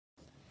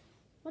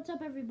What's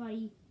up,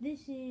 everybody?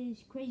 This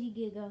is Crazy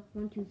Giga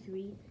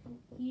 123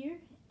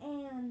 here,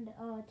 and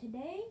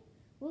today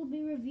we'll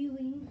be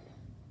reviewing.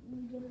 Let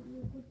me get it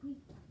real quickly.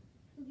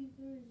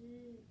 Where is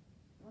it?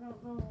 I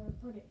don't know where I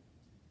put it.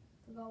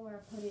 Forgot where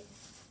I put it.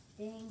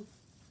 Dang.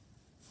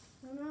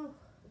 I don't know.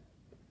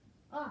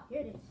 Ah,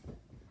 here it is.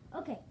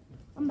 Okay,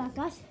 I'm back,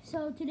 guys.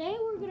 So today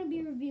we're gonna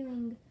be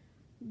reviewing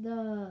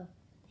the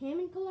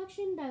Hammond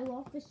collection,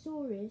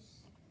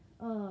 Dilophosaurus,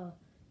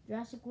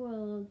 Jurassic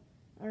World.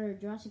 Or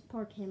Jurassic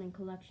Park Hammond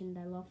collection,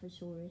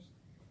 Dilophosaurus.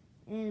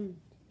 And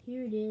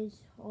here it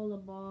is, all the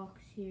box.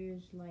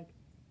 Here's like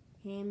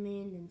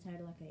Hammond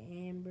inside like an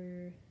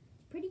amber.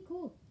 It's pretty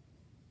cool.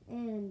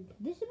 And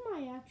this is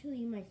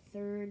actually my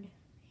third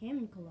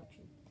Hammond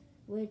collection,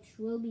 which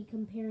we'll be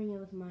comparing it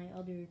with my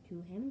other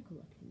two Hammond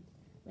collections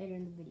later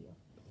in the video.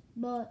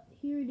 But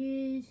here it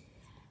is,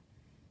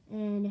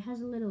 and it has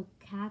a little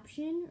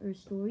caption or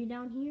story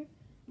down here.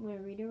 I'm going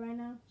to read it right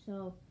now.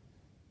 So,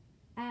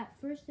 at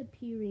first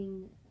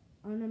appearing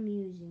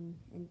unamusing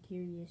and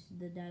curious,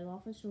 the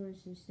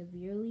Dilophosaurus is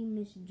severely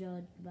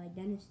misjudged by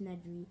Dennis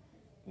Nedry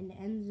and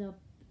ends up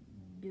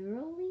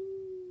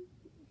derailing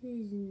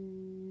his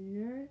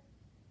nervous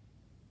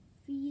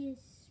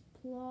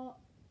plot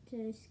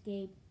to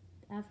escape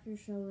after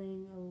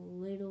showing a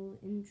little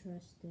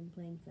interest in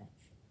playing fetch.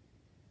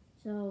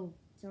 So,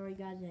 sorry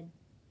guys, I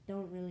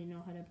don't really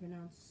know how to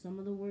pronounce some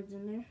of the words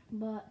in there,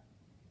 but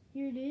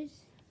here it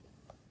is.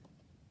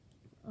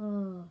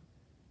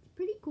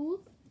 Pretty cool.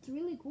 It's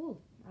really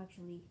cool,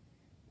 actually.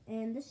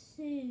 And this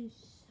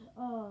is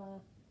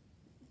probably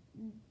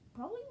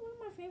one of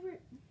my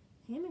favorite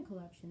Hammond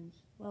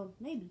collections. Well,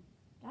 maybe.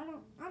 I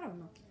don't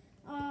know.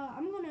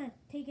 I'm gonna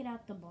take it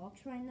out the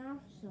box right now.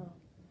 So,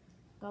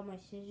 got my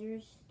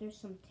scissors. There's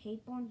some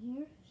tape on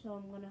here, so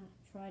I'm gonna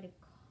try to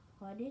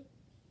cut it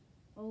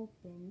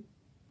open.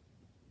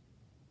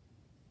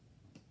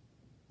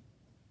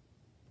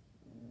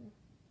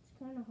 It's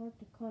kind of hard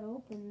to cut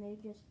open. They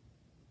just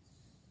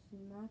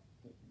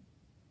smacked it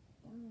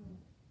down.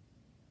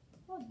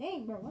 Oh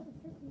dang, bro! What the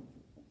frick?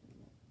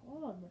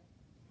 Oh, bro.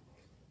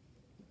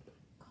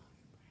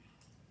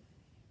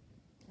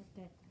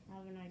 Okay, I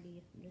have an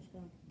idea. I'm just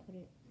gonna put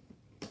it.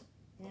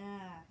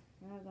 Yeah,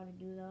 now I gotta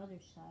do the other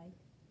side.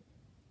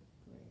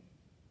 Great.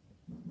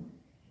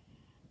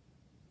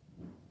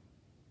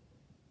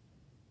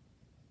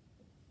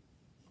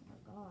 Oh my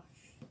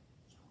gosh,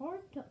 it's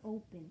hard to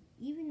open,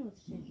 even with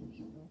scissors,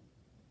 bro.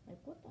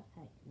 Like, what the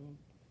heck, man?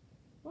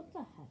 What the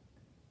heck?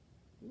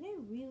 Do they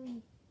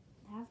really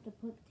have to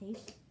put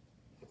tape?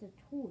 It's a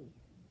toy.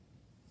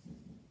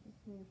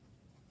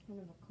 Kind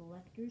of a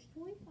collector's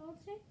toy, I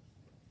would say.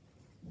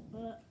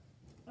 But,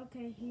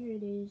 okay, here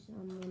it is.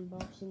 I'm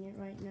unboxing it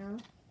right now.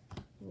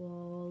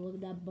 Whoa, look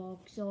at that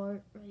box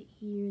art right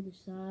here, the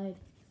side.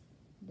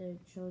 That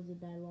shows the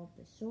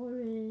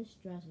Dilophosaurus,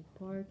 Jurassic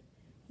Park.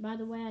 By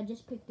the way, I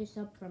just picked this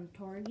up from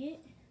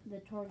Target. The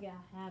Target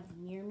I have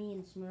near me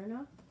in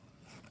Smyrna.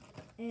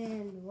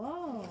 And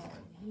whoa,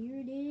 here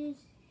it is,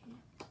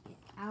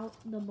 out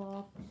the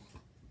box.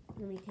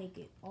 Let me take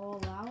it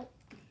all out.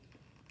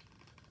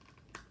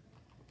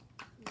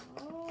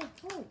 Oh,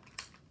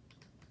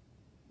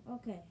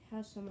 okay,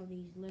 has some of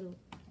these little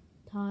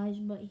ties,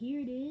 but here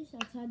it is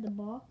outside the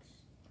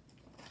box.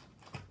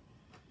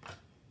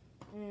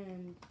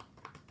 And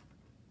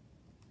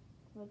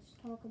let's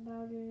talk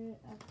about it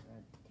after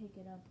I take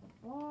it out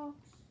the box.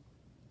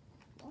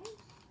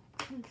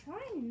 I'm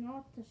trying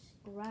not to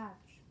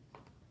scratch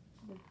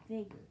the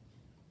figure,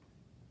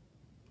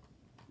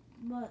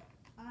 but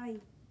I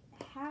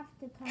have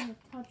to kind of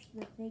touch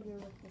the figure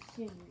with the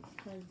scissors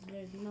because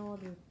there's no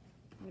other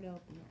way to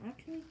open it.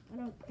 Actually, I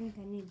don't think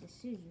I need the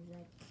scissors.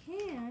 I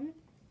can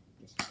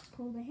just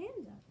pull the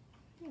hands out.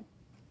 Yeah.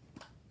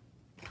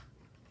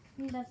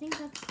 And I think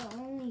that's the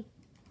only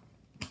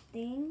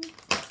thing.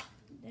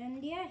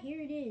 And yeah, here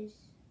it is.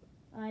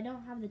 I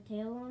don't have the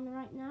tail on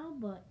right now,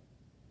 but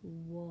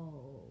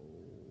whoa,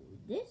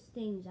 this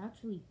thing's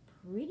actually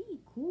pretty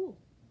cool.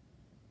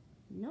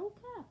 No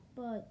cap,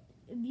 but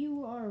if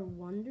you are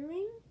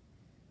wondering,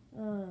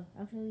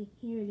 actually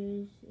here it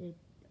is. It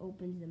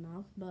opens the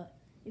mouth, but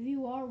if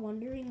you are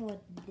wondering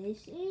what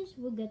this is,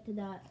 we'll get to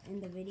that in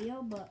the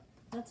video, but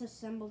let's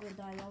assemble the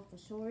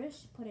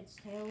Dilophosaurus, put its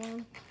tail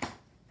on.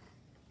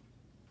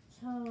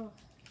 So,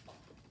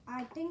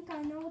 I think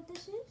I know what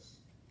this is.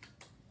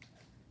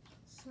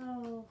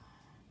 So,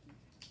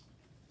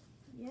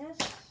 yes,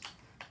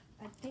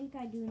 I think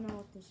I do know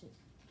what this is.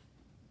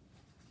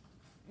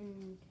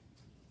 And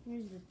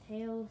here's the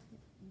tail.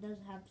 It does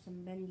have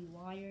some bendy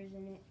wires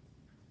in it.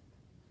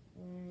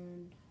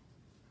 And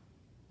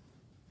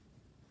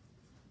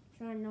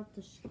try not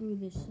to screw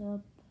this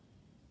up.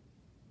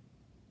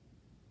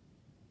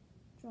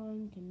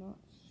 Trying to not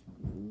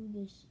screw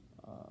this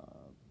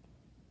up.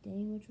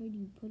 Dang, which way do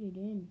you put it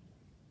in?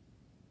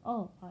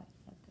 Oh, okay.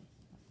 I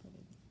put it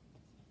in.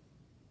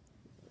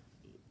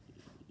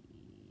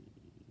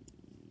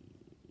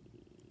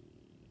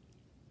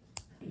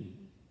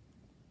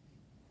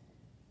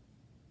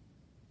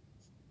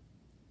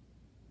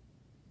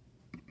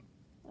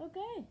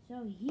 Okay,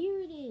 so here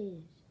it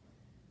is.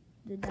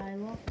 The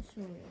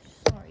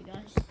Dilophosaurus. Sorry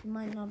guys, you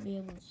might not be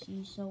able to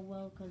see so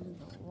well because of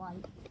the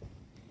light.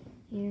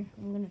 Here,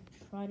 I'm gonna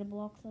try to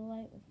block the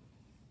light with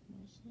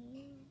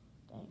myself.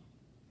 Dang.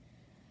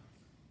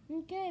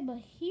 Okay, but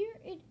here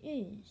it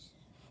is.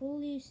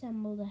 Fully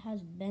assembled. It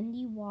has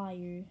bendy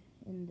wire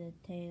in the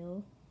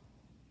tail.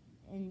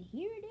 And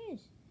here it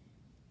is.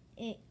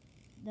 It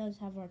does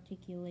have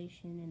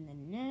articulation in the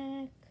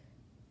neck.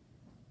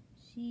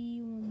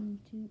 See,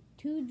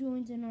 two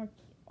joints in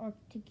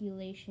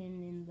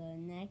articulation in the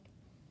neck.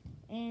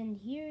 And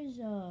here's,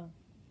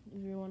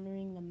 if you're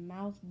wondering, the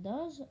mouth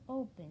does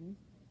open.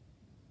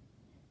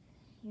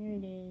 Here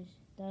it is.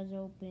 Does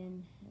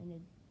open and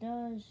it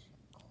does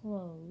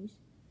close.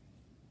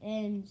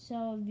 And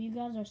so, if you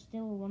guys are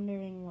still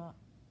wondering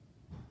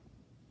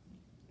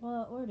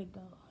where'd it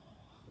go?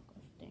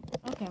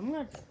 Okay, I'm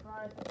gonna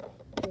try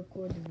to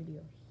record the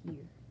video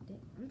here.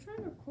 I'm trying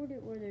to record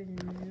it where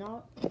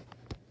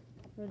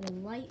the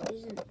light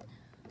isn't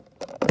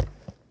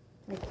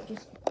like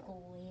just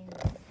glaring.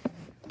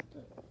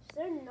 Is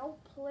there no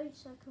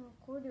place I can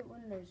record it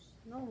when there's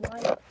no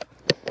light?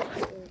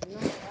 There's no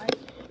light.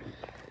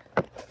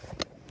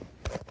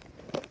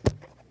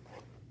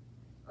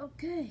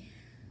 Okay.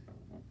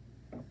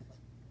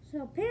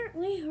 So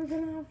apparently we're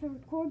gonna have to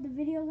record the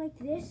video like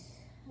this,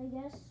 I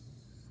guess.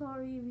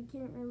 Sorry if you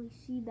can't really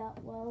see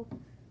that well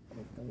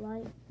with the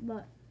light,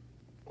 but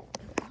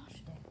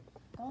gosh dang,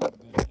 God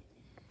dang it.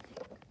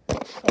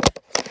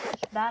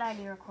 It's a bad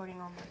idea recording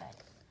on my bed.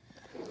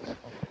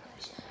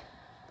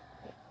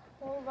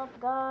 Hold up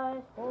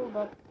guys, hold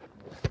up.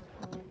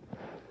 I'm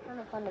trying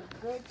to find a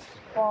good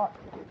spot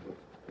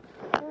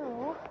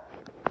to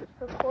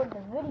record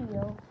the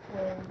video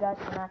where you guys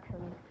can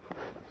actually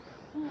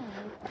see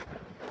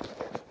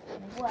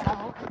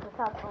well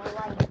without the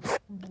light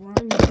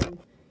blinding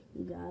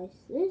you guys.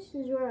 This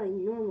is where I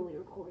normally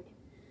record,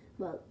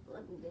 but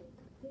let me get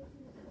the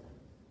picture.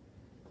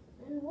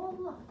 And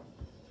voila,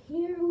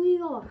 here we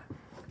are.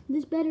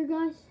 This better,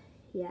 guys?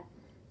 Yeah.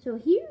 So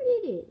here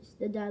it is,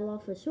 the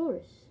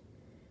Dilophosaurus.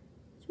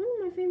 It's one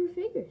of my favorite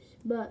figures.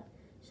 But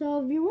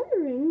so if you're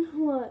wondering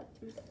where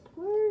is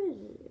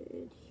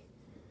it?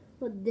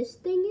 What this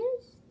thing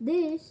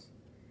is,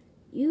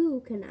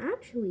 you can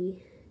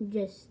actually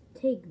just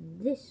take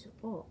this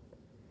off.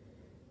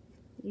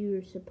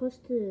 You're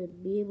supposed to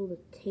be able to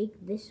take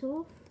this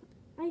off,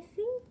 I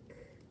think.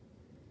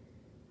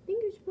 I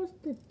think you're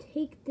supposed to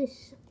take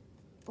this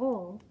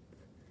off,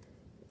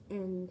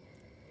 and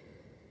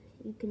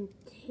you can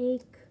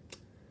take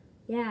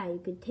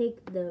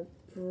the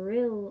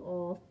frill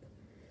off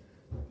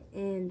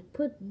and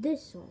put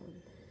this on.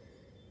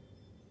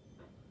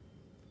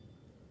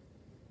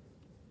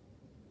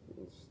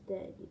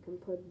 Instead, you can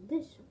put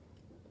this on.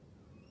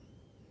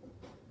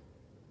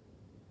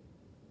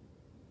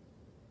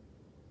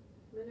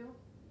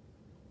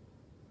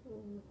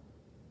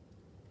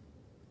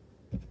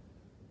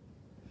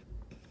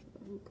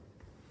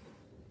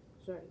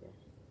 Sorry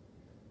guys.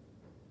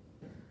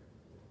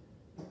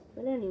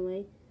 But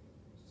anyway,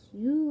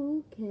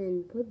 you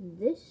can put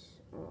this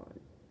on.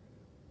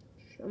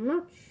 I'm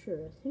not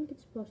sure. I think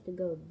it's supposed to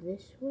go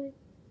this way.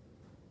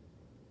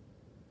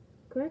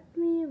 Correct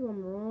me if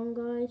I'm wrong,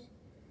 guys.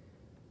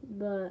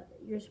 But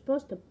you're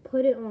supposed to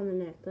put it on the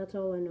neck. That's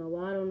all I know.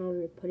 Well, I don't know if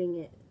you're putting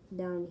it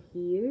down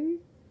here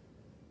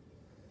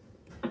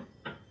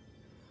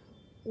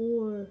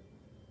or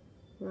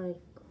like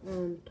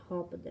on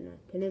top of the neck.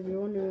 And if you're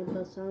wondering what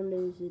that sound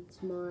is,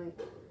 it's my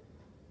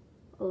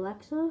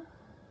Alexa,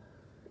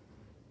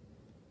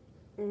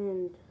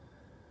 and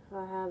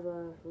I have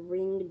a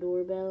Ring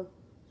doorbell,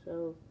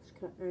 so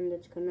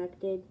it's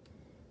connected,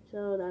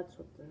 so that's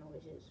what the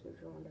noise is, if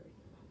you're wondering.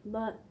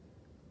 But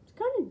it's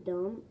kind of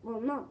dumb.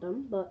 Well, not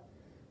dumb, but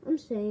I'm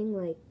saying,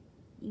 like,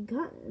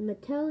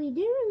 Mattel, you didn't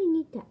really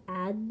need to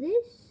add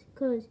this,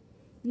 because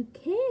you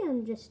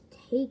can just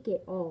take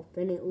it off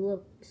and it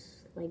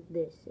looks like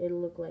this.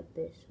 It'll look like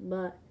this.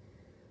 But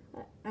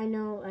I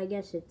know, I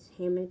guess it's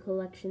Hammond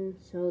collection,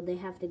 so they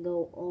have to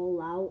go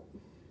all out.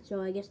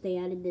 So I guess they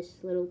added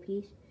this little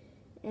piece.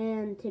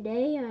 And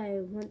today I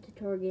went to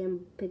Target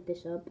and picked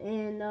this up.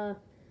 And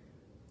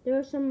there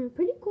are some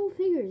pretty cool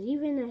figures,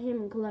 even a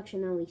Hammond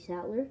collection Ellie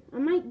Sattler. I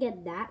might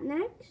get that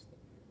next,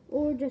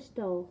 or just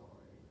a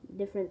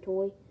different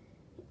toy,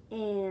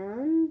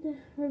 and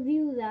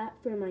review that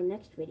for my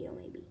next video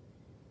maybe.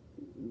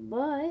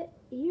 But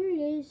here it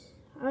is.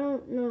 I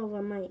don't know if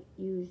I might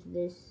use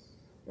this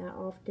that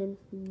often,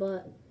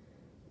 but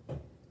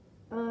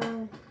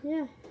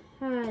yeah,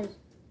 has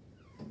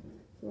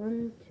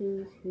 1,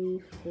 2,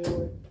 3,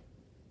 4,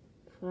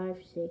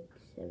 5, 6,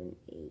 7,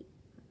 8,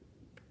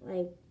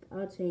 like I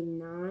would say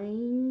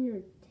 9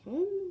 or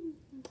 10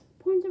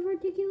 points of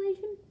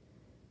articulation.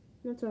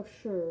 Not so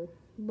sure,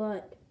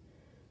 but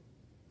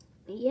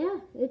yeah,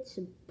 it's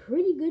a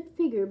pretty good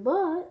figure.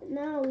 But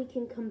now we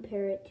can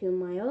compare it to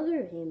my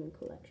other Hammond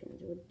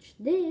collections, which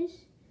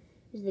this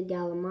is the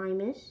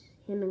Gallimimus,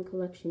 Hammond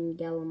collection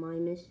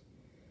Gallimimus.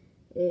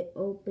 It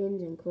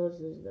opens and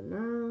closes the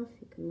mouth.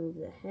 You can move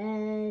the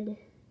head,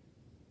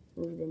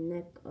 move the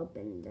neck up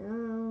and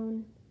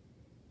down.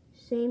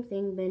 Same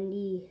thing,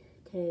 bendy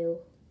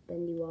tail,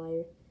 bendy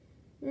wire.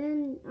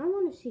 And I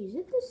want to see, is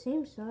it the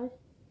same size?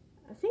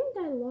 I think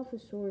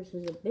Dilophosaurus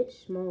is a bit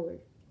smaller.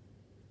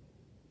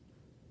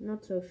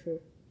 Not so sure.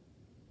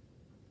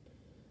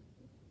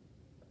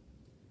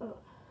 I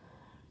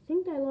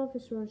think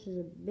Dilophosaurus is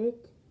a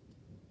bit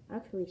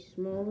actually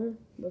smaller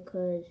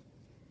because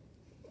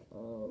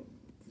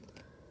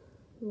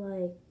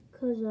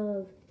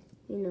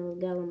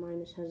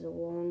Gallimimus has a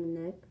long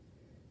neck.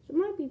 So it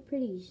might be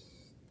pretty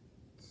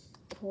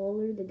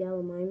taller, the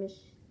Gallimimus,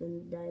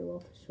 than the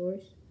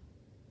Dilophosaurus.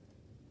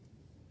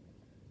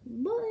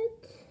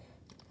 But,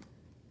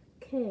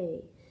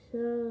 okay,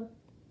 so,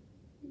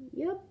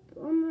 yep,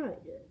 I'm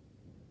right.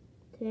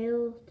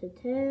 Tail to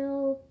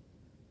tail,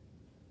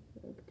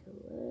 leg to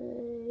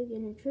leg,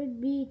 and it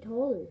should be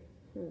taller.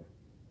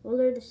 Well,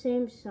 they're the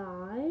same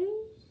size.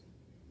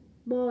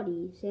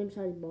 Body, same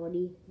size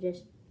body,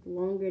 just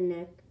longer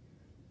neck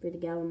for the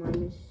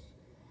Gallimimus.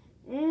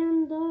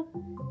 And,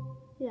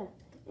 yeah.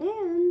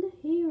 And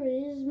here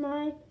is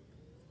my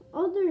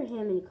other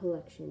Hammond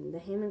collection. The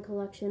Hammond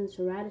collection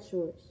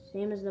Ceratosaurus.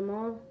 Same as them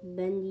all.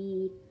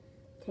 Bendy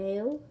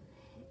tail.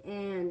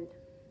 And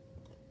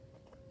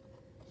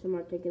some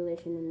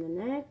articulation in the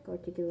neck.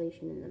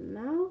 Articulation in the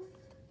mouth.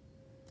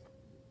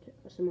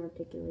 Some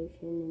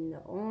articulation in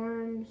the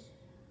arms.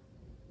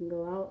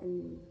 Go out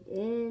and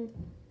in.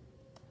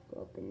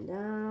 Go up and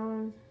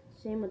down.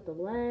 Same with the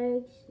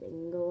legs. They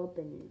can go up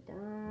and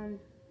down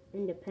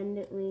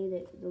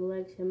independently. The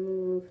legs can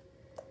move.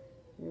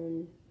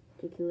 And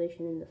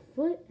articulation in the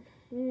foot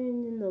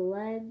and in the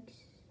legs.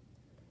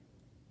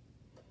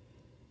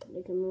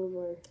 They can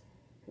move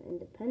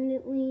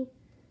independently.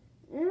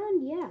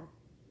 And yeah.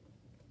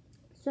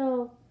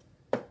 So,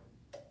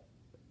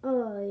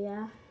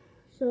 yeah.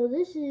 So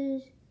this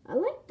is, I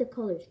like the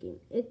color scheme.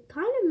 It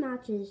kind of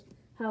matches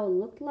how it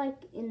looked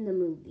like in the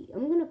movie.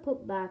 I'm going to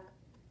put back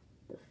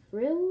the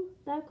frill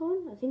back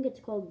on. I think it's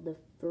called the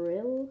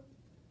frill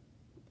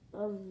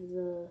of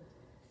the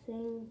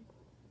thing.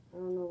 I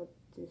don't know what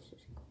this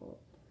is called.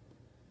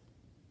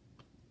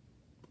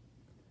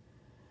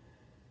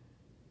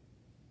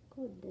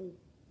 God dang.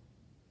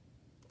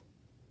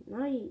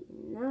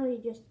 Now you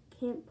just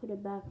can't put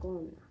it back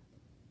on.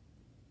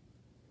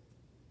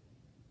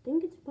 I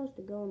think it's supposed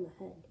to go on the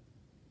head.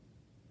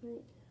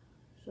 Right?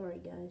 Sorry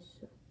guys.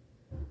 So,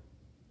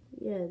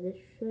 yeah, this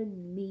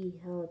should be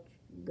how it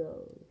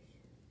goes.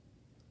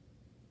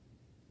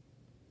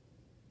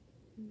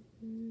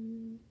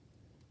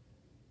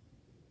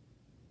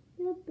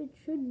 Yep, it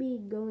should be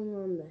going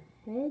on the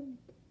head,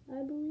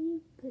 I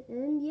believe.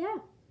 And yeah,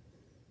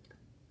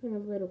 kind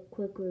of a little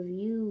quick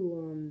review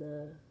on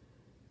the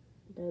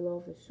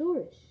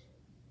Dilophosaurus.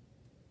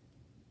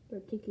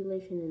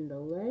 Articulation in the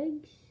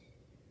legs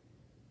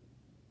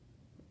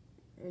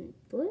and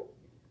foot,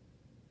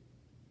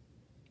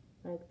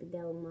 like the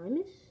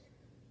Gallimimus.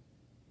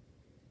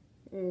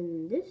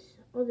 And this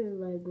other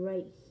leg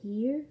right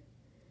here,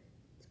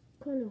 it's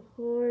kind of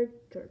hard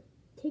to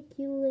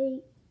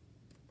articulate,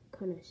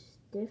 kind of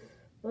stiff,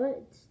 but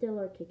it still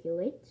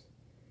articulates.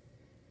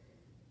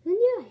 And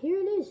yeah, here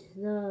it is,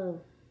 the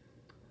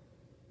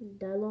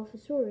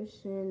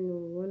Dilophosaurus,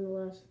 and one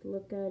last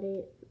look at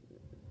it.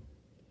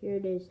 Here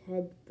it is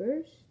head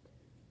first.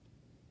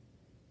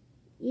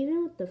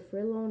 Even with the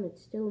frill on, it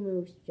still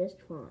moves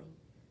just fine,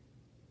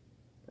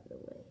 by the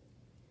way.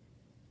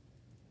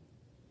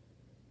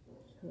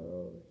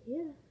 So,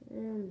 yeah,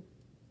 and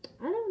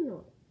I don't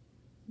know.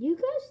 Do you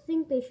guys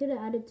think they should have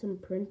added some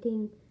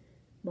printing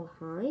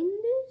behind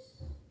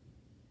this?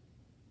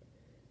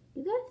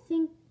 Do you guys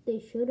think they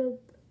should have?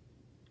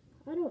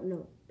 I don't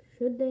know.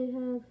 Should they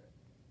have?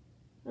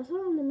 I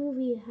saw in the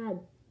movie it had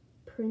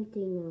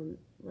printing on,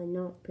 like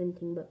not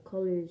printing, but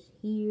colors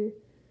here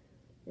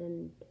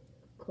and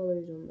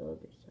colors on the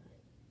other side.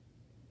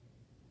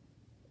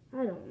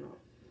 I don't know.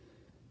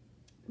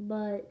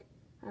 But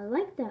I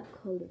like that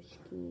color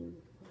scheme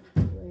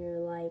where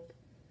like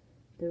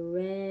the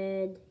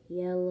red,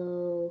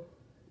 yellow,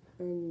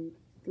 and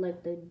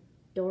like the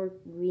dark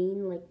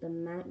green, like the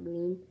matte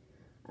green.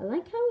 I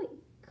like how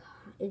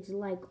it's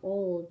like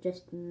all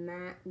just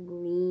matte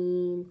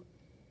green,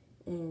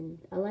 and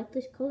I like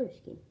this color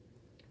scheme.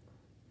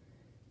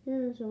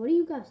 Yeah, so what do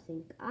you guys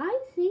think? I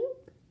think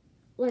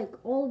like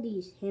all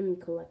these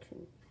Hammond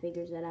collection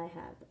figures that I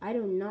have, I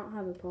do not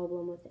have a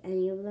problem with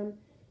any of them.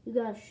 You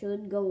guys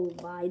should go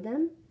buy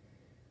them.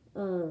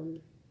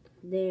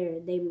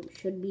 They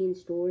should be in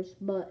stores,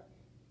 but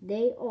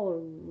they are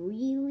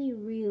really,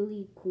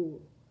 really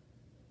cool.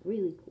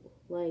 Really cool.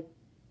 Like,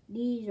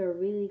 these are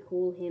really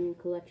cool Hammond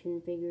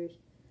collection figures.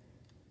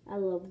 I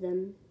love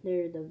them.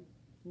 They're the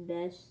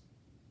best.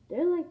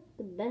 They're like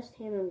the best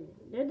Hammond.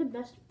 They're the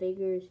best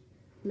figures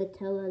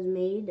Mattel has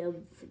made of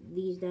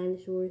these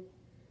dinosaurs.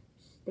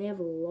 They have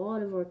a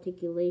lot of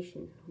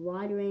articulation,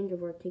 wide range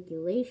of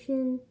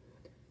articulation,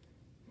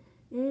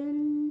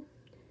 and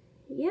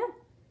yeah.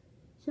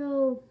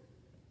 So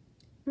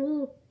a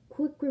little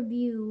quick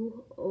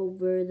review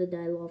over the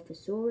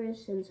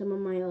Dilophosaurus and some of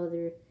my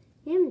other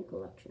Hammond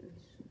collections.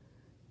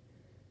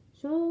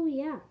 So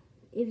yeah,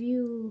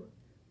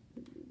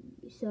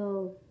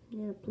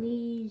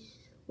 please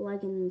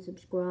like and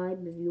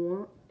subscribe if you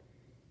want,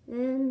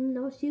 and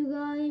I'll see you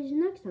guys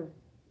next time.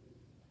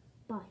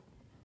 Bye.